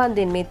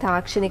සම්බන්ධයෙන් මේ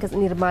තාක්ෂණික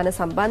නිර්මාණ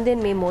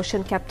සම්බන්ධයෙන් මේ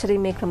motion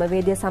capturing මේ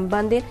ක්‍රමවේදය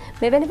සම්බන්ධයෙන්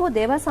මෙවැනි බොහෝ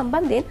දේවල්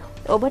සම්බන්ධයෙන්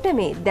ඔබට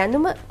මේ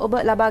දැනුම ඔබ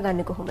ලබා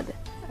ගන්නේ කොහොමද?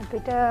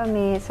 අපිට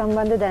මේ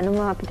සම්බන්ධ දැනුම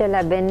අපිට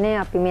ලැබෙන්නේ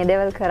අපි මේ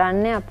දේවල්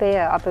කරන්නේ අපේ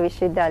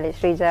විශ්වවිද්‍යාලයේ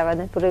ශ්‍රී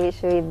ජයවර්ධනපුර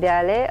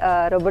විශ්වවිද්‍යාලයේ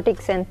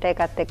robotics center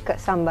එකත් එක්ක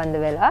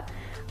සම්බන්ධ වෙලා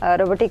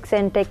robotics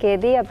center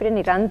එකේදී අපිට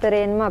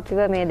නිරන්තරයෙන්ම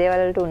අපිව මේ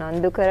දේවල් වලට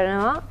උනන්දු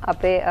කරනවා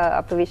අපේ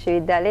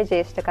විශ්වවිද්‍යාලයේ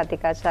ජ්‍යෙෂ්ඨ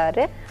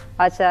කතිකාචාර්ය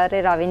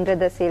ආචාර්ය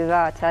රවින්ද්‍ර ද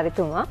සිල්වා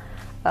ආචාර්යතුමා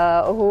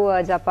ඔහු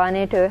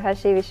ජපානයේ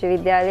ටොයොහාෂි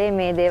විශ්වවිද්‍යාලයේ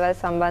මේ දේවල්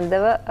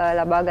සම්බන්ධව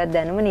ලබාගත්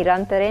දැනුම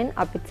නිරන්තරයෙන්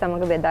අපිත්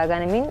සමග බෙදා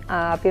ගනිමින්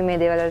අපි මේ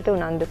දේවල් වලට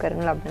උනන්දු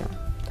කරනු ලබනවා.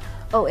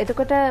 ඔව්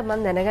එතකොට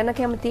මම දැනගන්න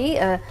කැමතියි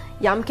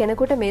යම්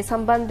කෙනෙකුට මේ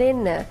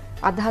සම්බන්ධයෙන්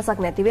අදහසක්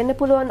නැති වෙන්න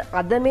පුළුවන්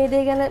අද මේ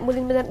දේ ගැන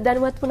මුලින්ම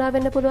දැනුවත් වුණා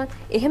වෙන්න පුළුවන්.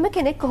 එහෙම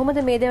කෙනෙක් කොහොමද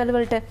මේ දේවල්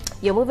වලට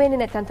යොමු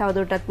වෙන්නේ නැත්නම්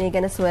තවදුරටත් මේ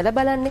ගැන සොයලා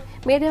බලන්නේ?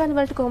 මේ දේවල්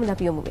වලට කොහොමද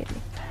අපි යොමු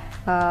වෙන්නේ?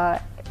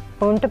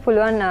 ඔවුන්ට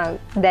පුළුවන්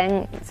දැන්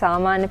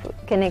සාමාන්‍ය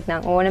කෙනෙක්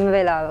නම් ඕනම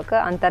වෙලාවක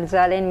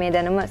අන්තර්ජාලයෙන් මේ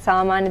දැනුම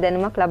සාමාන්‍ය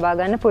දැනුමක් ලබා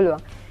ගන්න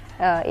පුළුවන්.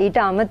 ඊට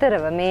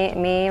අමතරව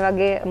මේ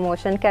වගේ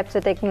motion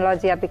capture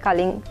technology අපි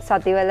කලින්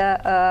සතිවල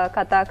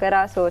කතා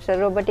කරා social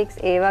robotics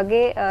ඒ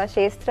වගේ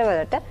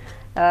ක්ෂේත්‍රවලට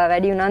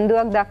වැඩි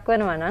උනන්දුවක්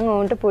දක්වනවා නම්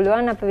ඔවුන්ට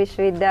පුළුවන් අපේ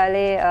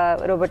විශ්වවිද්‍යාලයේ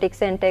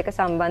robotics center එක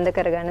සම්බන්ධ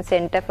කරගන්න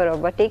Center for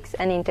Robotics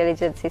and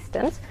Intelligent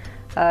Systems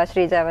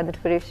ශ්‍රී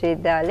ජයවර්ධනපුර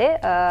විශ්වවිද්‍යාලයේ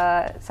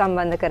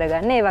සම්බන්ධ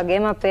කරගන්න. ඒ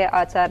වගේම අපේ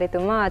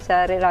ආචාර්යතුමා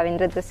ආචාර්ය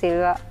රවින්ද්‍ර ද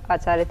සිල්වා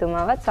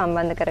ආචාර්යතුමාවත්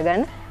සම්බන්ධ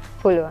කරගන්න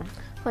පුළුවන්.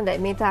 හොඳයි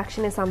මේ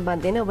තාක්ෂණය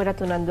සම්බන්ධයෙන්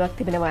ඔබට උනන්දුවක්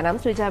තිබෙනවා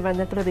නම් ශ්‍රී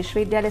ජයවර්ධනපුර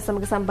විශ්වවිද්‍යාලය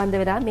සමග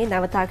සම්බන්ධ වෙලා මේ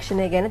නව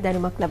තාක්ෂණය ගැන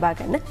දැනුමක් ලබා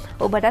ගන්න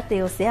ඔබටත්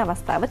ඒ ඔස්සේ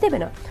අවස්ථාව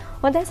තිබෙනවා.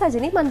 හොඳයි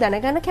සජනි මම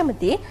දැනගන්න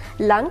කැමතියි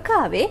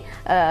ලංකාවේ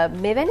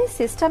මෙවැනි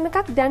සිස්ටම්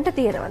එකක් දැනට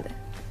තියෙනවද?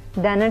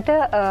 දැනට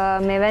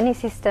මෙවැනි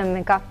සිස්ටම්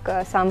එකක්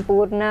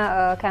සම්පූර්ණ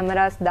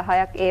කැමරාස්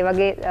 10ක් ඒ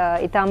වගේ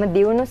ඊටාම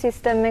දියුණු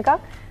සිස්ටම් එකක්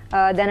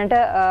දැනට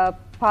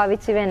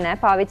පාවිච්චි වෙන්නේ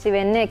නැහැ. පාවිච්චි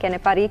වෙන්නේ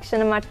කියන්නේ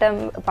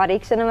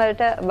පරීක්ෂණ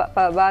වලට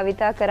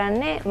භාවිතා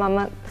කරන්නේ මම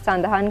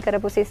සඳහන්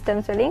කරපු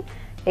සිස්ටම්ස් වලින්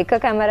එක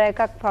කැමරා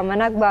එකක්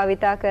පමණක්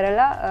භාවිතා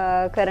කරලා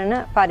කරන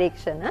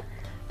පරීක්ෂණ.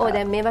 ඔව්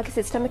දැන් මේ වගේ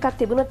සිස්ටම් එකක්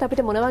තිබුණොත්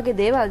අපිට මොන වගේ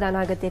දේවල්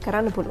අනාගතේ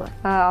කරන්න පුළුවන්?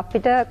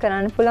 අපිට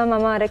කරන්න පුළුවන්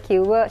මම අර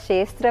කිව්ව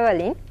ක්ෂේත්‍ර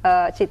වලින්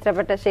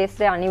චිත්‍රපට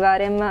ක්ෂේත්‍රය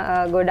අනිවාර්යයෙන්ම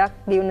ගොඩක්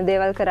දියුණු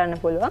දේවල් කරන්න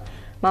පුළුවන්.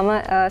 මම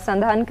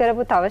සඳහන්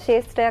කරපු තව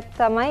ක්ෂේත්‍රයක්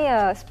තමයි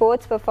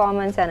ස්පෝර්ට්ස්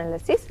පර්ෆෝමන්ස්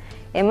ඇනලිසිස්.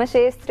 එම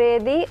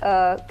ක්ෂේත්‍රයේදී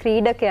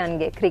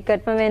ක්‍රීඩකයන්ගේ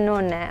ක්‍රිකට්ම වෙන්න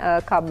ඕනේ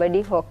නැහැ.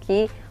 කබඩි,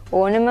 හොකි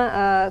ඕනම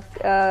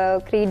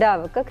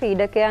ක්‍රීඩාවක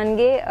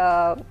ක්‍රීඩකයන්ගේ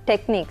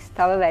ටෙක්නික්ස්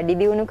තව වැඩි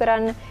දියුණු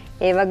කරන්න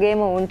ඒ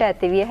වගේම උන්ට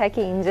ඇතිවිය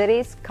හැකි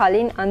ඉන්ජරීස්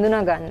කලින්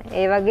අඳුනා ගන්න.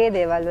 ඒ වගේ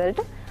දේවල් වලට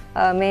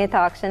මේ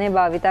තාක්ෂණය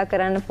භාවිතා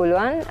කරන්න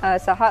පුළුවන්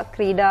සහ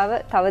ක්‍රීඩාව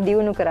තව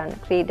දියුණු කරන්න.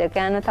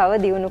 ක්‍රීඩකයන්ව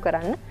තව දියුණු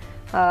කරන්න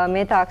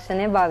මේ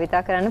තාක්ෂණය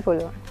භාවිතා කරන්න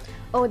පුළුවන්.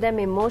 ඔව් දැන්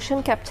මේ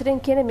motion capturing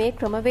කියන මේ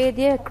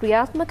ක්‍රමවේදය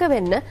ක්‍රියාත්මක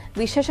වෙන්න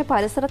විශේෂ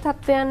පරිසර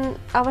තත්ත්වයන්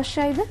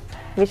අවශ්‍යයිද?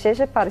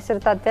 විශේෂ පරිසර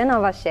තත්ත්වයන්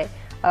අවශ්‍යයි.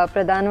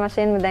 ප්‍රධාන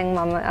වශයෙන්ම දැන්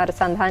මම අර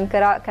සඳහන්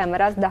කරා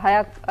කැමරාස්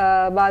 10ක්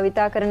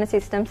භාවිතා කරන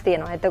සිස්ටම්ස්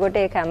තියෙනවා. එතකොට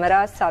ඒ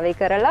කැමරාස් සවි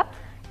කරලා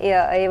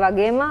ඒ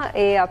වගේම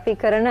ඒ අපි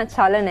කරන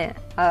චලනය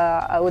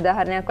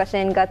උදාහරණයක්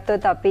වශයෙන්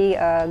ගත්තොත් අපි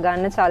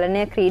ගන්න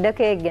චලනය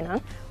ක්‍රීඩකයෙක්ගෙන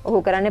ඔහු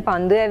කරන්නේ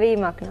පන්දු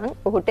යැවීමක් නම්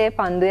ඔහුට ඒ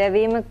පන්දු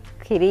යැවීම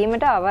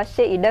කිරීමට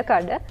අවශ්‍ය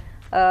ඉඩකඩ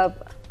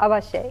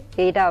අවශ්‍යයි.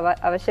 ඊට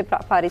අවශ්‍ය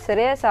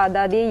පරිසරය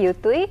සාදා දිය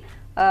යුතුයි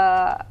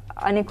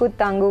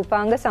අනිකුත් අංග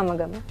උපාංග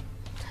සමගම.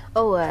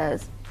 ඔව්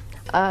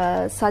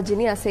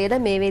සජිනී අසේල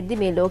මේ වෙද්දි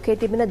මේ ලෝකයේ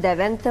තිබෙන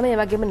දැවැන්තම ඒ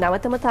වගේම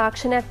නවතම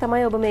තාක්ෂණයක්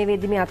තමයි ඔබ මේ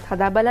වෙද්දි මේ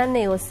අත්හදා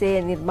බලන්නේ.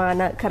 ඔස්සේ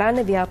නිර්මාණ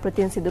කරන්න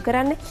ව්‍යාපෘතීන් සිදු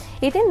කරන්නේ.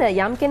 ඉතින්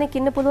යම් කෙනෙක්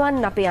ඉන්න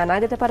පුළුවන් අපේ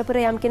අනාගත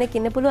පරපුරේ යම් කෙනෙක්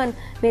ඉන්න පුළුවන්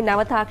මේ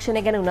නව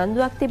තාක්ෂණය ගැන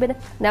උනන්දුවක් තිබෙන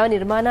නව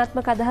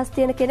නිර්මාණාත්මක අදහස්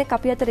තියෙන කෙනෙක්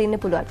අපි අතර ඉන්න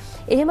පුළුවන්.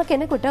 එහෙම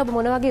කෙනෙකුට ඔබ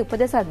මොන වගේ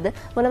උපදෙසක්ද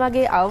මොන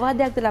වගේ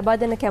අවවාදයක්ද ලබා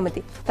දෙන්න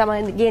කැමති?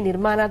 තමන්ගේ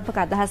නිර්මාණාත්මක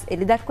අදහස්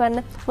එලි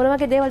දක්වන්න මොන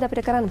වගේ දේවල්ද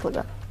අපිට කරන්න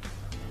පුළුවන්?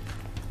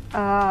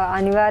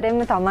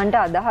 අනිවාර්යයෙන්ම Tamanට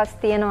අදහස්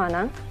තියෙනවා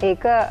නම්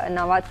ඒක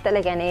නවත්තල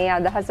කියන්නේ ඒ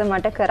අදහස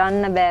මට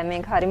කරන්න බෑ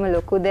මේක හරිම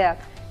ලොකු දෙයක්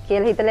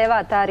කියලා හිතලා ඒව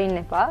අතාරින්න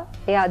එපා.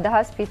 ඒ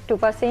අදහස්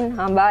පිටුපසින්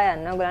හඹා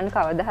යන්න. ඔයගලන්ට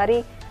කවදා හරි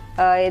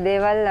ඒ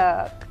දේවල්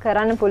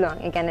කරන්න පුළුවන්.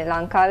 ඒ කියන්නේ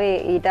ලංකාවේ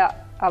ඊට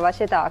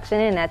අවශ්‍ය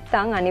තාක්ෂණය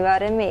නැත්නම්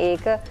අනිවාර්යයෙන්ම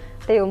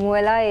ඒකට යොමු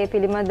වෙලා ඒ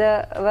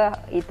පිළිමදව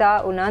ඊට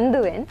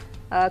උනන්දුවෙන්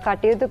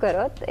කටයුතු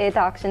කරොත් ඒ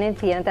තාක්ෂණය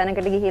තියෙන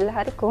තැනකට ගිහිල්ලා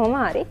හරි කොහොම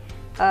හරි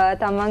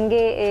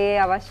තමන්ගේ ඒ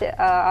අවශ්‍ය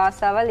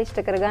ආසාවල් ඉෂ්ට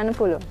කරගන්න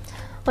පුළුවන්.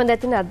 හොඳයි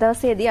ඉතින් අද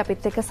දවසේදී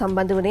අපිත් එක්ක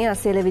සම්බන්ධ වුණේ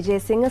අසේල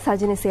විජේසිංහ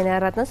සජිනී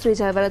සේනාරත්න ශ්‍රී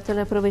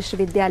ජයවර්ධනපුර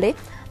විශ්වවිද්‍යාලයේ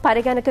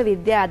පරිගණක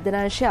විද්‍යා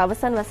අධ්‍යනාංශයේ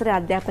අවසන් වසරේ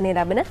අධ්‍යාපනය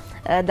ලබන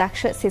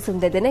දක්ෂ සිසුන්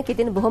දෙදෙනෙක්.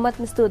 ඉතින්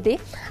බොහොමත්ම ස්තුතියි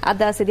අද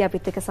දවසේදී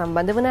අපිත් එක්ක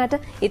සම්බන්ධ වුණාට.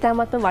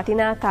 ඊටමත්ම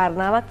වටිනා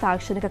කාරණාවක්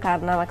තාක්ෂණික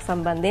කාරණාවක්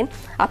සම්බන්ධයෙන්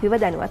අපිව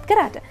දැනුවත්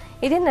කරාට.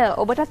 ඉතින්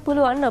ඔබටත්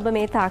පුළුවන් ඔබ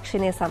මේ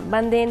තාක්ෂණය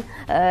සම්බන්ධයෙන්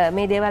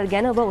මේ දේවල්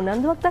ගැන ඔබ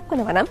උනන්දුවක්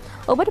දක්වනවා නම්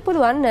ඔබට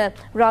පුළුවන්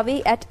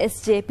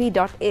ravi@sjp.ac.lk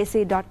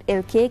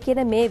කියන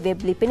මේ වෙබ්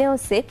ලිපිනය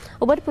ඔස්සේ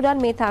ඔබට පුළුවන්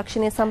මේ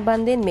තාක්ෂණය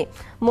සම්බන්ධයෙන් මේ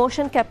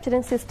motion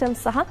capturing system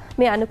සහ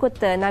මේ අනිකුත්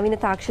නවීන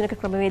තාක්ෂණික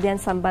ක්‍රමවේදයන්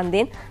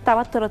සම්බන්ධයෙන්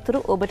තවත් තොරතුරු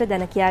ඔබට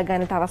දැන කියා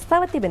ගන්නට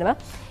අවස්ථාවක් තිබෙනවා.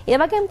 ඒ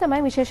වගේම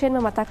තමයි විශේෂයෙන්ම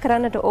මතක්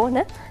කරන්නට ඕන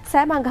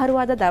සෑම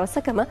අඟහරුවාදා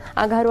දවසකම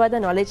අඟහරුවාදා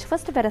knowledge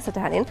first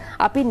වැඩසටහනින්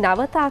අපි නව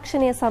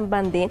තාක්ෂණය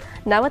සම්බන්ධයෙන්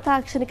නව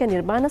තාක්ෂණික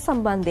නිර්මාණ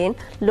සම්බන්ධයෙන්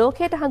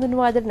ලෝකයට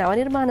හඳුන්වා දෙන නව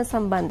නිර්මාණ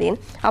සම්බන්ධයෙන්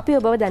අපි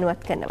ඔබව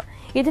දැනුවත් කරනවා.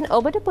 ඉතින්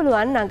ඔබට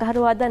පුළුවන්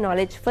අඟහරුවාදා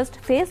knowledge first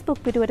Facebook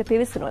පිටුවට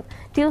පිවිසුනොත්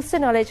Tuesday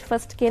knowledge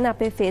first කියන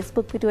අපේ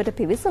Facebook පිටුවට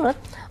පිවිසුනොත්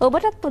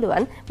ඔබටත්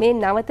පුළුවන් මේ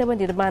නවතම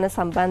නිර්මාණ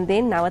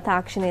සම්බන්ධයෙන් නව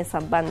තාක්ෂණය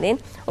සම්බන්ධයෙන්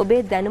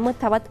ඔබේ දැනුම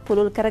තවත්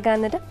පුළුල්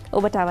කරගන්නට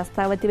ඔබට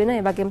අවස්ථාවක් තිබෙනවා.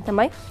 ඒ වගේම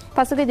තමයි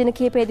පසුගිය දින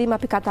කිහිපෙදීම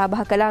අපි කතා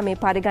බහ කළා මේ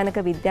පරිගණක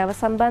විද්‍යාව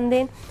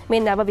සම්බන්ධයෙන්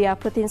මේ නව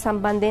ව්‍යාපෘතීන්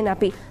සම්බන්ධයෙන්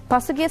අපි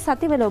පසුගිය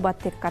සතිවල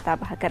ඔබත් එක්ක කතා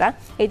බහ කරා.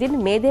 ඉතින්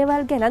මේ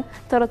දේවල් ගැන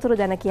තොරතුරු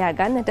දැන කියා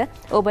ගන්නට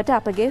ඔබට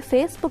අපගේ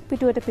Facebook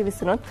පිටුවට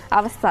පිවිසුනොත්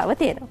අවස්ථාව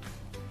තියෙනවා.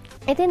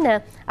 ඉතින්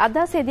අද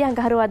දවසේදී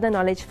අඟහරුවාදා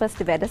knowledge first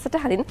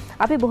වැඩසටහනින්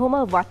අපි බොහොම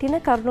වටින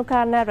කරුණු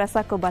කාරණා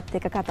රසක් ඔබත්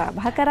එක්ක කතා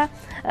බහ කරා.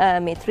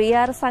 මේ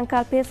 3R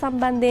සංකල්පය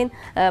සම්බන්ධයෙන්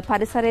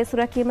පරිසරයේ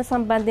සුරැකීම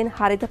සම්බන්ධයෙන්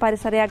හරිත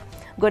පරිසරයක්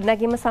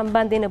ගොඩනැගීම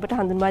සම්බන්ධයෙන් ඔබට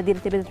හඳුන්වා දී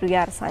තිබෙන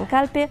 3R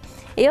සංකල්පය.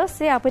 ඒ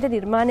ඔස්සේ අපිට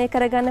නිර්මාණය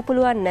කරගන්න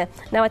පුළුවන්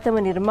නවතම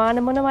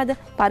නිර්මාණ මොනවද?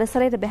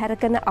 පරිසරයට බැහැර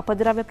කරන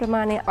අපද්‍රව්‍ය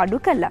ප්‍රමාණය අඩු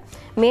කළා.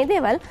 මේ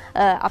දේවල්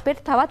අපිට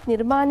තවත්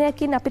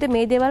නිර්මාණයකින් අපිට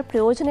මේ දේවල්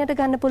ප්‍රයෝජනයට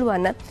ගන්න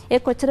පුළුවන්. ඒ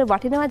කොච්චර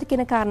වටිනවද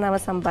කියන කාරණාව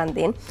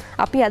සම්බන්ධයෙන්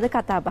අපි අද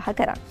කතා බහ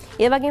කරා.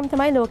 ඒ වගේම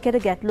තමයි ලෝකයේ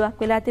ගැටලුවක්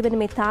වෙලා තිබෙන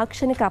මේ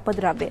තාක්ෂණික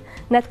අපද්‍රව්‍ය.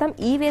 නැත්නම්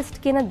e-waste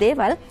කියන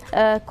දේවල්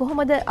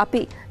කොහොමද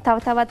අපි තව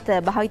තවත්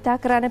භාවිතා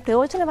කරන්න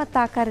ප්‍රයෝජනවත්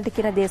ආකාරයට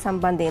කියන දේ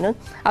සම්බන්ධයෙන්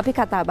අපි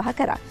කතා බහ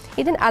කරා.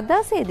 ඉතින් අද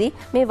දවසේදී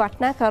මේ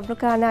වටිනා කරුණු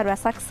කාරණා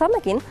රසක්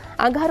සමගින්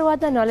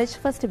අඟහරුවාදා knowledge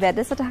first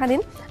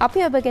වැඩසටහනින් අපි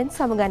ඔබගෙන්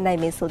සමුගන්නයි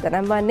මේ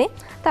සූදානම් වන්නේ.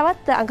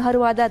 තවත්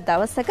අඟහරුවාදා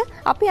දවසක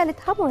අපි අලුත්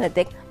හමු වෙන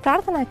තෙක්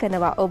ප්‍රාර්ථනා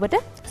කරනවා ඔබට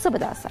සුබ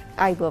දවසක්.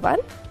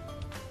 ආයුබෝවන්.